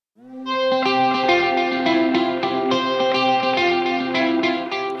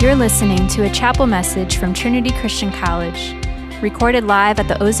You're listening to a chapel message from Trinity Christian College, recorded live at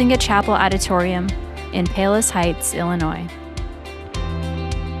the Ozinga Chapel Auditorium in Palos Heights, Illinois.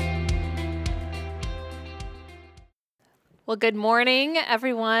 Well, good morning,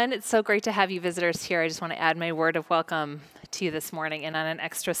 everyone. It's so great to have you visitors here. I just want to add my word of welcome to you this morning and on an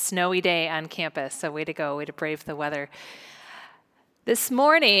extra snowy day on campus. So way to go, way to brave the weather. This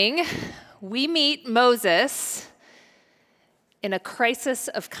morning, we meet Moses in a crisis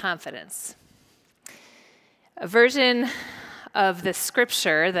of confidence. A version of the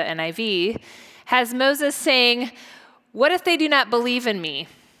scripture, the NIV, has Moses saying, "What if they do not believe in me?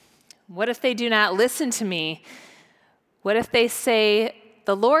 What if they do not listen to me? What if they say,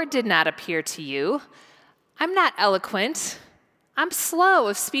 'The Lord did not appear to you'? I'm not eloquent. I'm slow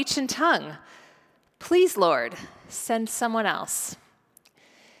of speech and tongue. Please, Lord, send someone else."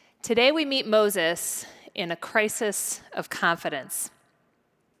 Today we meet Moses in a crisis of confidence.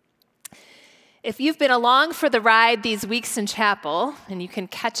 If you've been along for the ride these weeks in chapel, and you can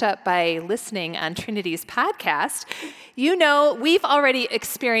catch up by listening on Trinity's podcast, you know we've already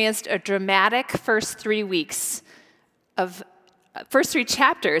experienced a dramatic first three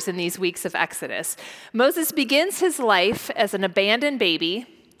chapters in these weeks of Exodus. Moses begins his life as an abandoned baby,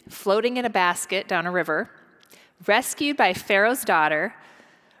 floating in a basket down a river, rescued by Pharaoh's daughter,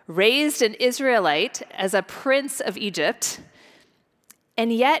 raised an Israelite as a prince of Egypt,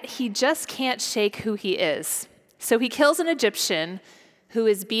 and yet he just can't shake who he is. So he kills an Egyptian who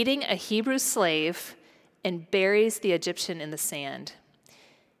is beating a Hebrew slave and buries the Egyptian in the sand.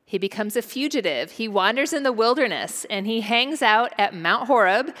 He becomes a fugitive. He wanders in the wilderness, and he hangs out at Mount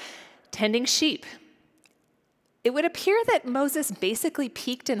Horeb tending sheep. It would appear that Moses basically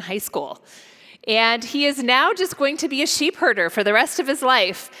peaked in high school, and he is now just going to be a sheep herder for the rest of his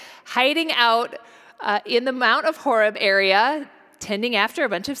life, hiding out in the Mount of Horeb area, tending after a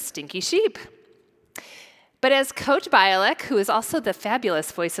bunch of stinky sheep. But as Coach Bialek, who is also the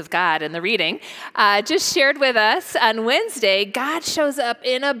fabulous voice of God in the reading, just shared with us on Wednesday, God shows up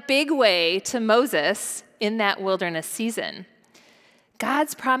in a big way to Moses in that wilderness season.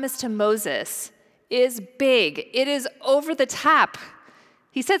 God's promise to Moses is big. It is over the top.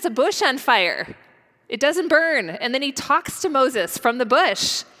 He sets a bush on fire. It doesn't burn. And then he talks to Moses from the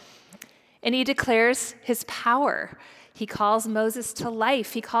bush. And he declares his power. He calls Moses to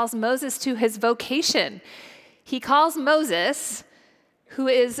life. He calls Moses to his vocation. He calls Moses, who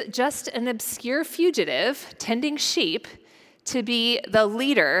is just an obscure fugitive tending sheep, to be the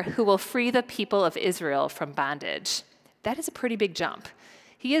leader who will free the people of Israel from bondage. That is a pretty big jump.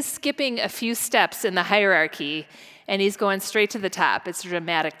 He is skipping a few steps in the hierarchy, and he's going straight to the top. It's a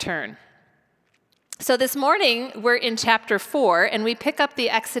dramatic turn. So this morning, we're in chapter 4, and we pick up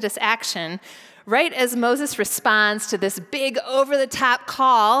the Exodus action right as Moses responds to this big over-the-top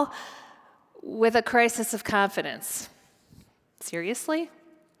call with a crisis of confidence. Seriously?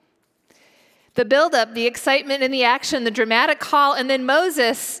 The buildup, the excitement and the action, the dramatic call, and then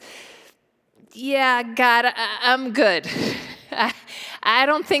Moses, yeah, God, I'm good. I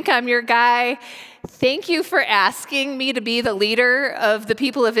don't think I'm your guy. Thank you for asking me to be the leader of the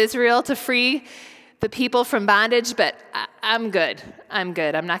people of Israel to free the people from bondage, but I'm good. I'm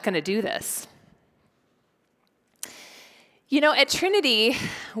not going to do this. You know, at Trinity,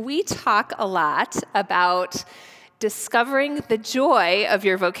 we talk a lot about discovering the joy of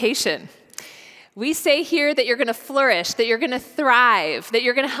your vocation. We say here that you're going to flourish, that you're going to thrive, that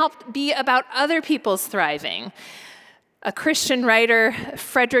you're going to help be about other people's thriving. A Christian writer,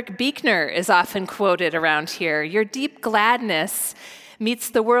 Frederick Buechner, is often quoted around here. Your deep gladness meets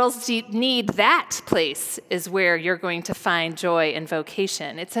the world's deep need. That place is where you're going to find joy and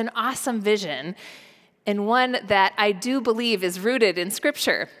vocation. It's an awesome vision, and one that I do believe is rooted in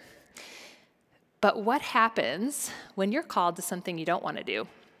Scripture. But what happens when you're called to something you don't want to do?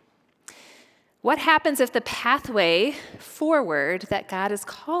 What happens if the pathway forward that God is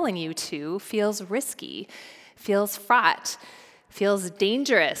calling you to feels risky, feels fraught, feels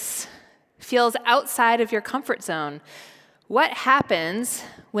dangerous, feels outside of your comfort zone? What happens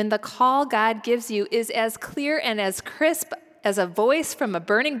when the call God gives you is as clear and as crisp as a voice from a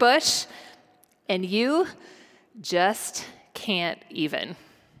burning bush, and you just can't even?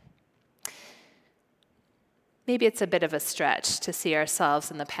 Maybe it's a bit of a stretch to see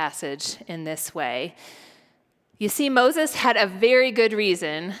ourselves in the passage in this way. You see, Moses had a very good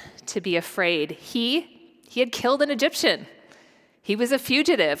reason to be afraid. He had killed an Egyptian. He was a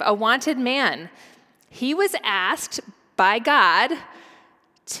fugitive, a wanted man. He was asked by God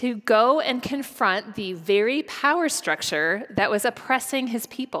to go and confront the very power structure that was oppressing his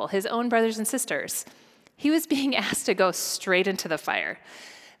people, his own brothers and sisters. He was being asked to go straight into the fire.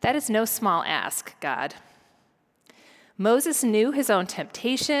 That is no small ask, God. Moses knew his own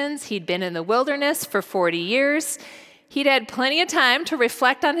temptations. He'd been in the wilderness for 40 years. He'd had plenty of time to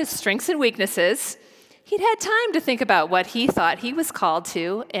reflect on his strengths and weaknesses. He'd had time to think about what he thought he was called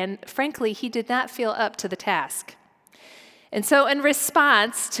to, and frankly, he did not feel up to the task. And so in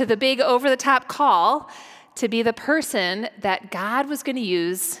response to the big over-the-top call to be the person that God was going to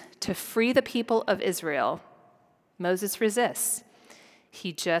use to free the people of Israel, Moses resists.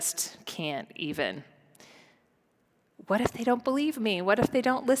 He just can't even. What if they don't believe me? What if they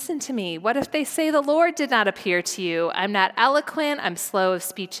don't listen to me? What if they say the Lord did not appear to you? I'm not eloquent. I'm slow of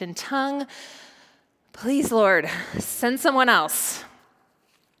speech and tongue. Please, Lord, send someone else.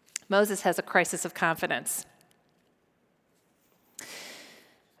 Moses has a crisis of confidence.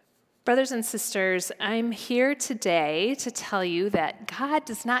 Brothers and sisters, I'm here today to tell you that God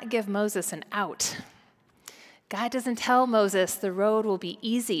does not give Moses an out. God doesn't tell Moses the road will be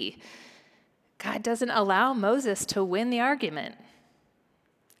easy. God doesn't allow Moses to win the argument.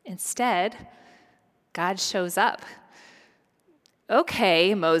 Instead, God shows up.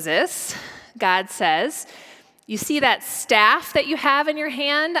 Okay, Moses, God says, you see that staff that you have in your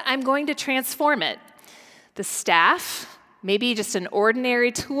hand? I'm going to transform it. The staff, maybe just an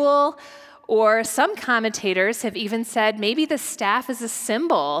ordinary tool, or some commentators have even said maybe the staff is a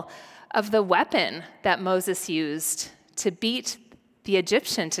symbol of the weapon that Moses used to beat the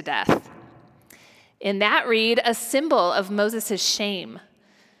Egyptian to death. In that read, a symbol of Moses' shame.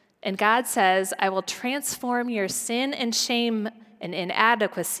 And God says, I will transform your sin and shame and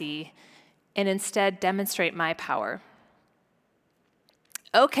inadequacy and instead demonstrate my power.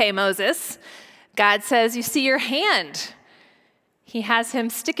 Okay, Moses, God says, you see your hand. He has him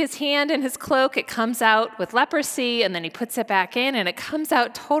stick his hand in his cloak. It comes out with leprosy, and then he puts it back in, and it comes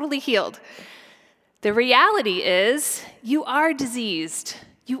out totally healed. The reality is, you are diseased.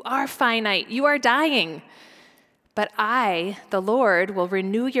 You are finite. You are dying. But I, the Lord, will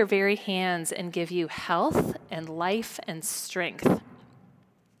renew your very hands and give you health and life and strength.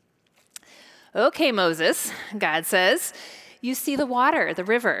 Okay, Moses, God says, you see the water, the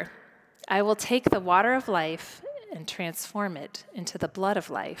river. I will take the water of life and transform it into the blood of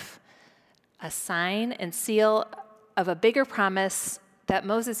life, a sign and seal of a bigger promise that,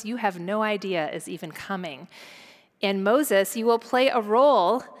 Moses, you have no idea is even coming. And Moses, you will play a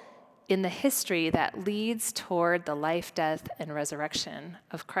role in the history that leads toward the life, death, and resurrection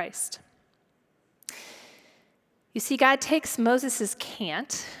of Christ. You see, God takes Moses'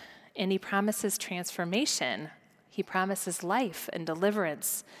 can't, and he promises transformation. He promises life and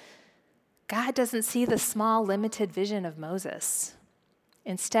deliverance. God doesn't see the small, limited vision of Moses.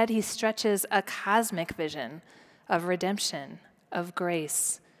 Instead, he stretches a cosmic vision of redemption, of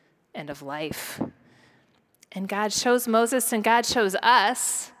grace, and of life. And God shows Moses and God shows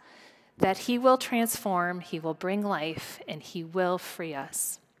us that he will transform, he will bring life, and he will free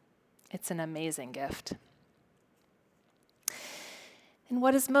us. It's an amazing gift. And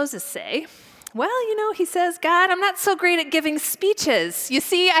what does Moses say? Well, he says, God, I'm not so great at giving speeches. You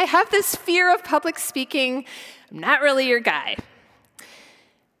see, I have this fear of public speaking. I'm not really your guy.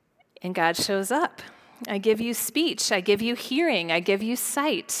 And God shows up. I give you speech. I give you hearing. I give you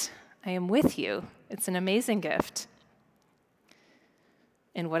sight. I am with you. It's an amazing gift.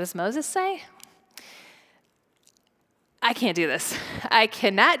 And what does Moses say? I can't do this. I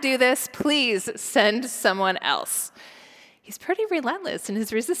cannot do this. Please send someone else. He's pretty relentless in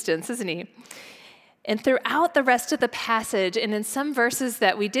his resistance, isn't he? And throughout the rest of the passage, and in some verses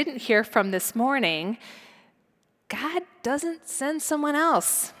that we didn't hear from this morning, God doesn't send someone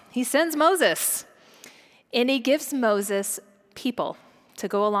else. He sends Moses. And he gives Moses people to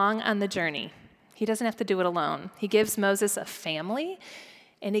go along on the journey. He doesn't have to do it alone. He gives Moses a family,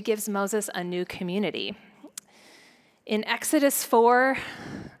 and he gives Moses a new community. In Exodus 4,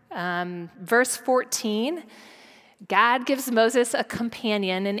 verse 14, God gives Moses a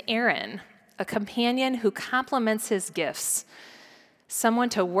companion in Aaron, a companion who complements his gifts, someone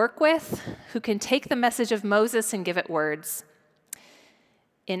to work with who can take the message of Moses and give it words.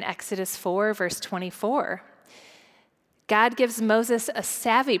 In Exodus 4, verse 24, God gives Moses a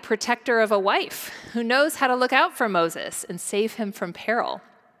savvy protector of a wife who knows how to look out for Moses and save him from peril.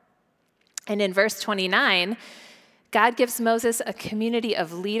 And in verse 29, God gives Moses a community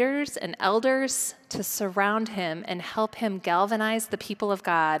of leaders and elders to surround him and help him galvanize the people of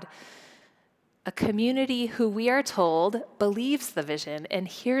God, a community who we are told believes the vision and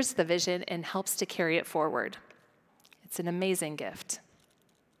hears the vision and helps to carry it forward. It's an amazing gift.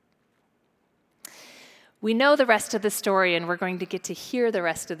 We know the rest of the story, and we're going to get to hear the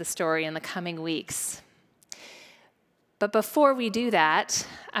rest of the story in the coming weeks. But before we do that,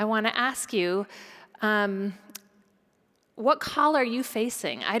 I want to ask you, what call are you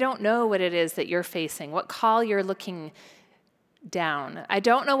facing? I don't know what it is that you're facing, what call you're looking down. I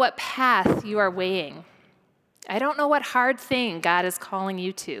don't know what path you are weighing. I don't know what hard thing God is calling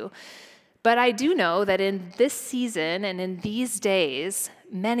you to. But I do know that in this season and in these days,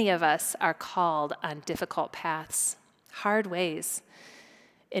 many of us are called on difficult paths, hard ways.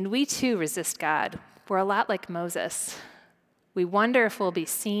 And we too resist God. We're a lot like Moses. We wonder if we'll be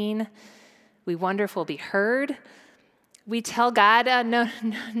seen. We wonder if we'll be heard. We tell God,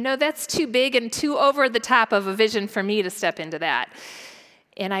 no, that's too big and too over the top of a vision for me to step into that.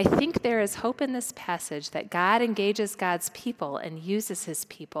 And I think there is hope in this passage that God engages God's people and uses his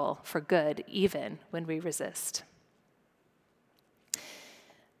people for good, even when we resist.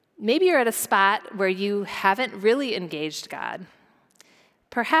 Maybe you're at a spot where you haven't really engaged God.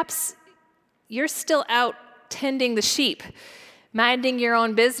 Perhaps you're still out tending the sheep, minding your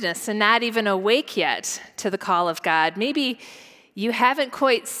own business, and not even awake yet to the call of God. Maybe you haven't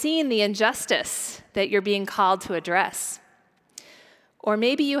quite seen the injustice that you're being called to address. Or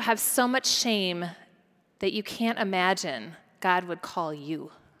maybe you have so much shame that you can't imagine God would call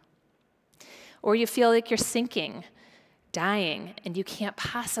you. Or you feel like you're sinking, dying, and you can't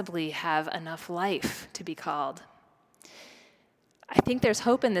possibly have enough life to be called. I think there's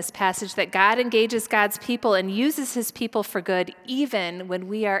hope in this passage that God engages God's people and uses his people for good, even when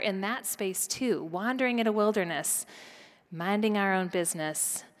we are in that space too, wandering in a wilderness, minding our own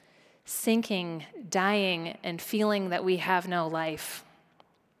business, sinking, dying, and feeling that we have no life.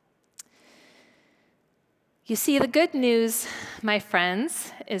 You see, the good news, my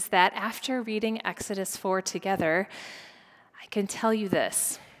friends, is that after reading Exodus 4 together, I can tell you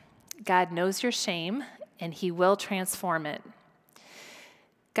this: God knows your shame, and he will transform it.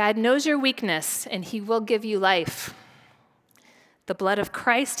 God knows your weakness, and he will give you life. The blood of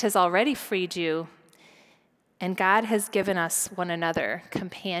Christ has already freed you, and God has given us one another,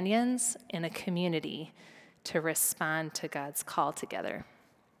 companions in a community, to respond to God's call together.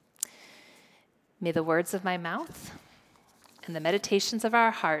 May the words of my mouth and the meditations of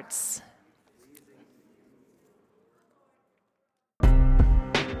our hearts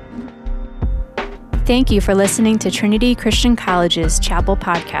Thank you for listening to Trinity Christian College's Chapel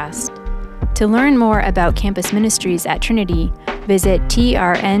Podcast. To learn more about campus ministries at Trinity, visit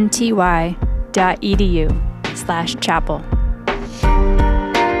trnty.edu/chapel.